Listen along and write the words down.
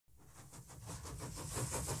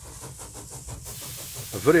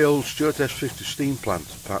very old Stuart S50 steam plant,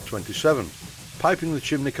 part 27, piping the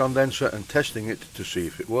chimney condenser and testing it to see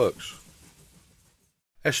if it works.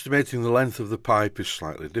 Estimating the length of the pipe is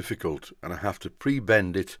slightly difficult, and I have to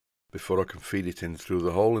pre-bend it before I can feed it in through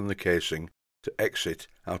the hole in the casing to exit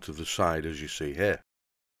out of the side, as you see here.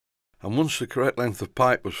 And once the correct length of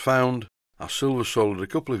pipe was found, I silver soldered a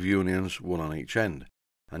couple of unions, one on each end,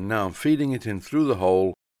 and now I'm feeding it in through the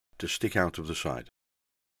hole to stick out of the side.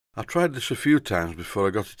 I tried this a few times before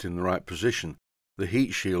I got it in the right position. The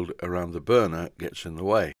heat shield around the burner gets in the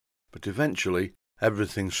way, but eventually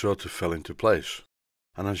everything sort of fell into place.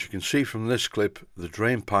 And as you can see from this clip, the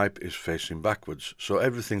drain pipe is facing backwards, so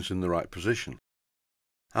everything's in the right position.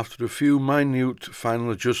 After a few minute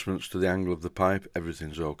final adjustments to the angle of the pipe,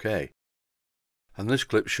 everything's okay. And this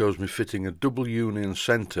clip shows me fitting a double union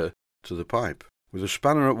centre to the pipe, with a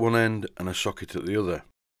spanner at one end and a socket at the other.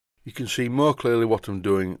 You can see more clearly what I'm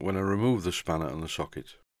doing when I remove the spanner and the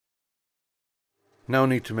socket. Now I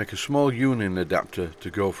need to make a small union adapter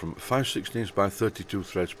to go from 5/16 by 32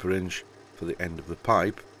 threads per inch for the end of the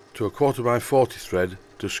pipe to a 1/4 by 40 thread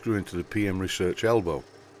to screw into the PM Research elbow.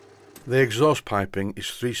 The exhaust piping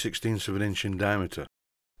is 3/16 of an inch in diameter,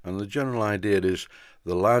 and the general idea is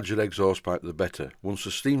the larger the exhaust pipe the better. Once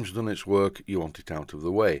the steam's done its work, you want it out of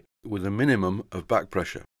the way, with a minimum of back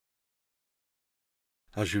pressure.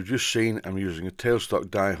 As you've just seen, I'm using a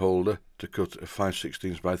tailstock die holder to cut a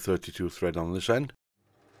 5/16 by 32 thread on this end.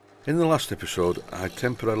 In the last episode, I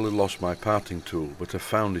temporarily lost my parting tool, but I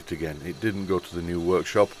found it again. It didn't go to the new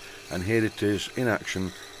workshop, and here it is in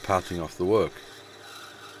action, parting off the work.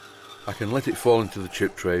 I can let it fall into the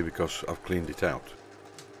chip tray because I've cleaned it out.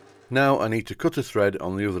 Now I need to cut a thread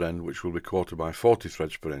on the other end, which will be 1/4 by 40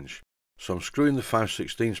 threads per inch. So I'm screwing the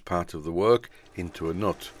 5/16 part of the work into a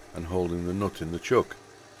nut and holding the nut in the chuck.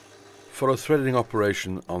 For a threading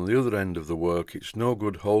operation on the other end of the work, it's no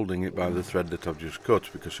good holding it by the thread that I've just cut,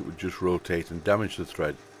 because it would just rotate and damage the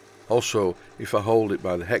thread. Also, if I hold it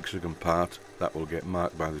by the hexagon part, that will get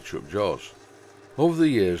marked by the chuck jaws. Over the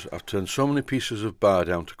years, I've turned so many pieces of bar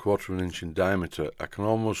down to 1/4 of an inch in diameter, I can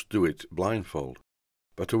almost do it blindfold.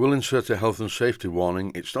 But I will insert a health and safety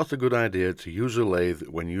warning: it's not a good idea to use a lathe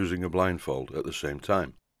when using a blindfold at the same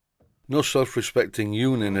time. No self-respecting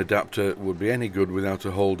union adapter would be any good without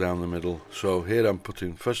a hole down the middle, so here I'm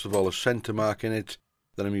putting first of all a centre mark in it,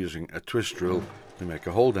 then I'm using a twist drill to make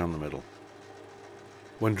a hole down the middle.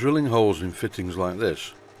 When drilling holes in fittings like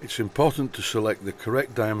this, it's important to select the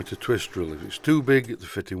correct diameter twist drill. If it's too big, the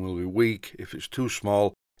fitting will be weak. If it's too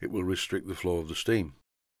small, it will restrict the flow of the steam.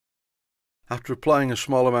 After applying a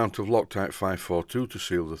small amount of Loctite 542 to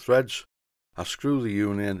seal the threads, I screw the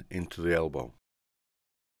union into the elbow.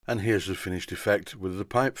 And here's the finished effect with the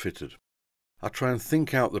pipe fitted. I try and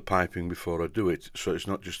think out the piping before I do it, so it's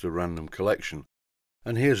not just a random collection.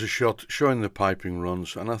 And here's a shot showing the piping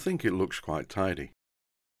runs, and I think it looks quite tidy.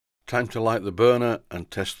 Time to light the burner and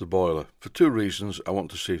test the boiler. For two reasons: I want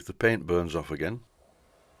to see if the paint burns off again,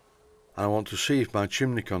 and I want to see if my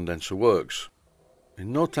chimney condenser works.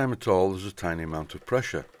 In no time at all, there's a tiny amount of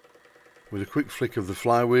pressure. With a quick flick of the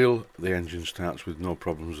flywheel, the engine starts with no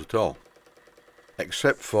problems at all.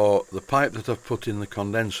 Except for the pipe that I've put in the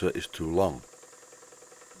condenser is too long.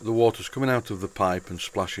 The water's coming out of the pipe and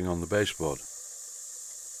splashing on the baseboard.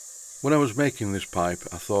 When I was making this pipe,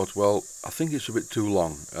 I thought, well, I think it's a bit too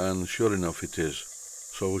long, and sure enough it is.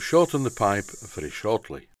 So we'll shorten the pipe very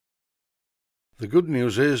shortly. The good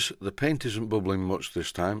news is the paint isn't bubbling much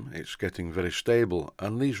this time. It's getting very stable,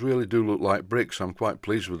 and these really do look like bricks. I'm quite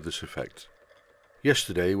pleased with this effect.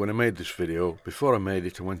 Yesterday, when I made this video, before I made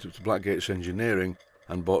it, I went up to Blackgates Engineering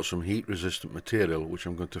and bought some heat-resistant material, which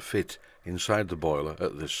I'm going to fit inside the boiler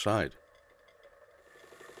at this side.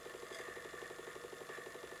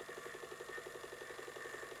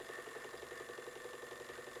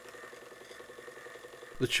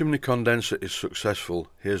 The chimney condenser is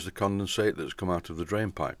successful. Here's the condensate that's come out of the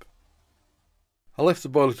drain pipe. I left the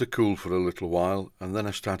boiler to cool for a little while, and then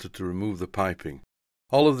I started to remove the piping.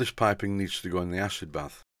 All of this piping needs to go in the acid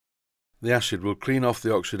bath. The acid will clean off the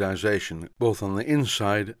oxidization both on the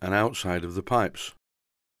inside and outside of the pipes.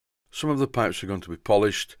 Some of the pipes are going to be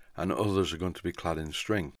polished and others are going to be clad in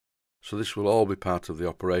string, so this will all be part of the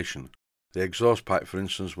operation. The exhaust pipe, for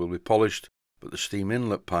instance, will be polished, but the steam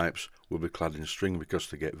inlet pipes will be clad in string because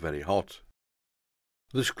they get very hot.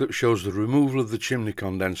 This clip shows the removal of the chimney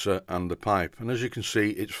condenser and the pipe, and as you can see,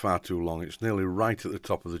 it's far too long. It's nearly right at the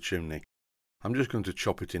top of the chimney. I'm just going to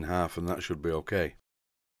chop it in half and that should be okay.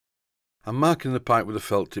 I'm marking the pipe with a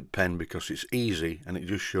felt tip pen because it's easy and it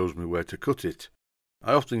just shows me where to cut it.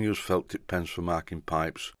 I often use felt tip pens for marking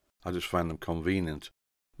pipes. I just find them convenient.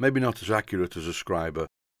 Maybe not as accurate as a scriber,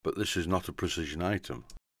 but this is not a precision item.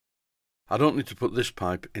 I don't need to put this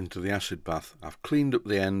pipe into the acid bath. I've cleaned up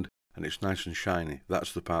the end and it's nice and shiny.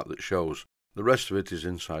 That's the part that shows. The rest of it is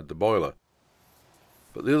inside the boiler.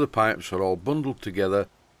 But the other pipes are all bundled together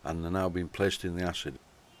and are now being placed in the acid.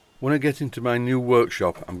 When I get into my new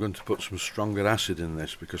workshop, I'm going to put some stronger acid in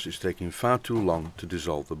this because it's taking far too long to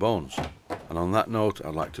dissolve the bones. And on that note,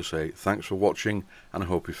 I'd like to say thanks for watching and I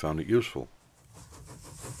hope you found it useful.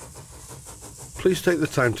 Please take the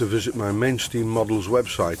time to visit my Mainsteam Models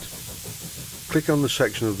website. Click on the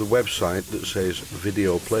section of the website that says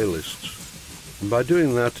Video Playlists. And by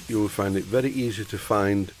doing that, you will find it very easy to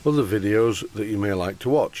find other videos that you may like to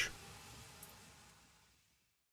watch.